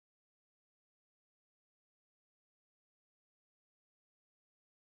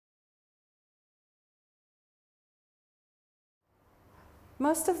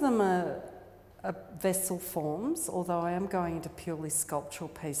Most of them are vessel forms, although I am going into purely sculptural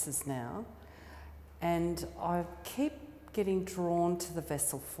pieces now. And I keep getting drawn to the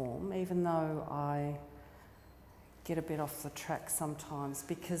vessel form, even though I get a bit off the track sometimes,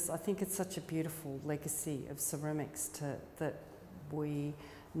 because I think it's such a beautiful legacy of ceramics that we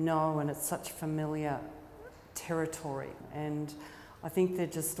know, and it's such familiar territory. And I think they're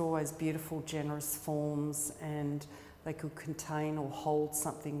just always beautiful, generous forms, and they could contain or hold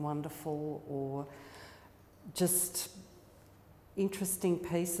something wonderful, or just interesting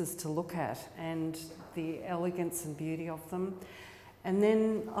pieces to look at, and the elegance and beauty of them. And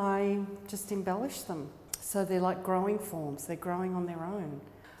then I just embellish them. So they're like growing forms, they're growing on their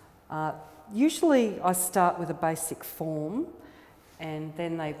own. Usually I start with a basic form, and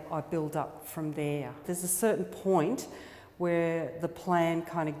then I build up from there. There's a certain point where the plan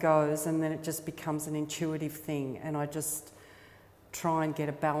kind of goes, and then it just becomes an intuitive thing, and I just try and get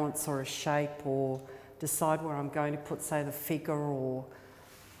a balance or a shape, or decide where I'm going to put, say, the figure, or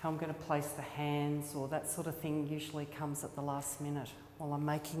how I'm going to place the hands, or that sort of thing usually comes at the last minute while I'm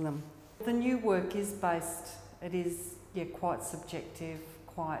making them. The new work is based, it is quite subjective,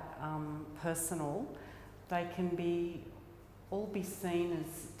 quite personal. They can all be seen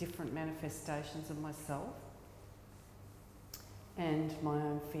as different manifestations of myself and my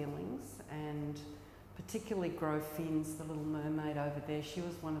own feelings, and particularly Grow Fin's The Little Mermaid over there. She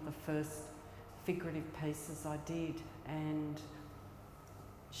was one of the first figurative pieces I did, and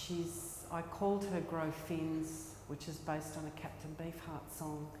I called her Grow Fins, which is based on a Captain Beefheart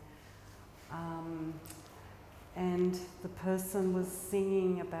song. And the person was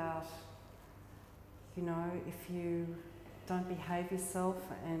singing about, you know, if you don't behave yourself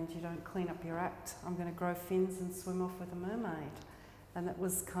and you don't clean up your act, I'm going to grow fins and swim off with a mermaid. And that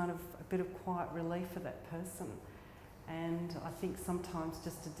was kind of a bit of quiet relief for that person. And I think sometimes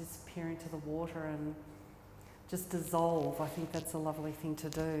just to disappear into the water and just dissolve, I think that's a lovely thing to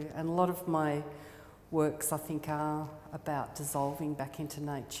do. And a lot of my works, I think, are about dissolving back into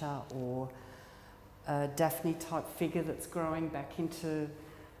nature, or a Daphne type figure that's growing back into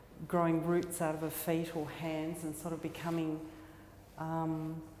growing roots out of her feet or hands, and sort of becoming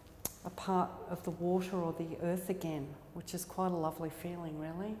a part of the water or the earth again, which is quite a lovely feeling,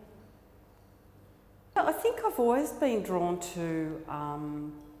 really. I think I've always been drawn to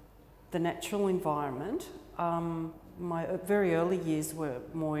the natural environment. My very early years were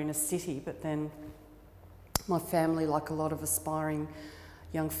more in a city, but then my family, like a lot of aspiring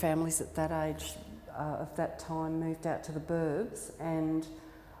young families at that age, of that time, moved out to the burbs, and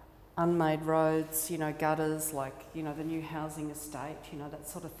unmade roads, you know, gutters, like, you know, the new housing estate, you know, that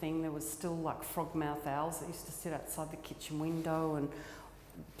sort of thing. There was still like frogmouth owls that used to sit outside the kitchen window, and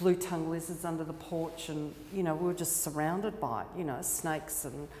blue-tongued lizards under the porch, and, you know, we were just surrounded by it, you know, snakes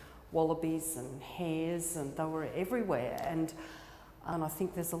and wallabies and hares, and they were everywhere. And I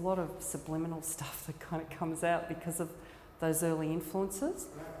think there's a lot of subliminal stuff that kind of comes out because of those early influences.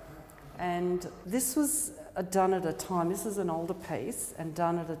 And this was done at a time, this is an older piece, and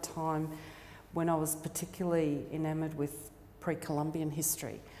done at a time when I was particularly enamoured with pre-Columbian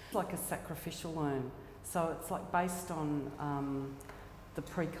history. It's like a sacrificial urn. So it's like based on the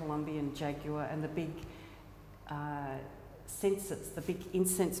pre-Columbian jaguar and the big censers, the big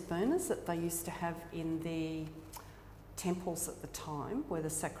incense burners that they used to have in the temples at the time, where the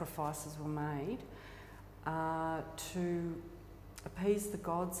sacrifices were made, to appease the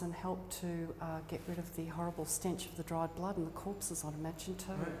gods and help to get rid of the horrible stench of the dried blood and the corpses, I'd imagine,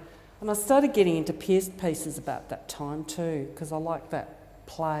 too. Right. And I started getting into pierced pieces about that time too, because I like that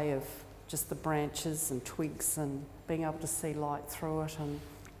play of just the branches and twigs and being able to see light through it, and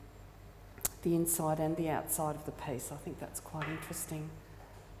the inside and the outside of the piece. I think that's quite interesting.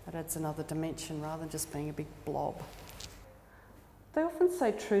 That adds another dimension rather than just being a big blob. They often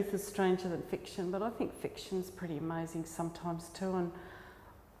say truth is stranger than fiction, but I think fiction's pretty amazing sometimes too. And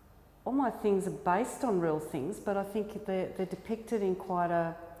all my things are based on real things, but I think they're depicted in quite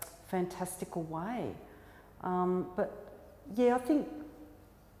a fantastical way. But yeah, I think,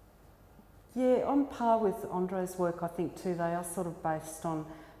 yeah, on par with André's work, I think too, they are sort of based on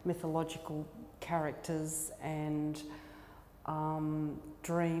mythological characters and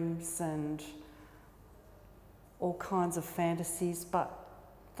dreams and all kinds of fantasies, but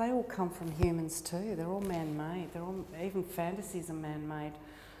they all come from humans too. They're all man-made. Even fantasies are man-made.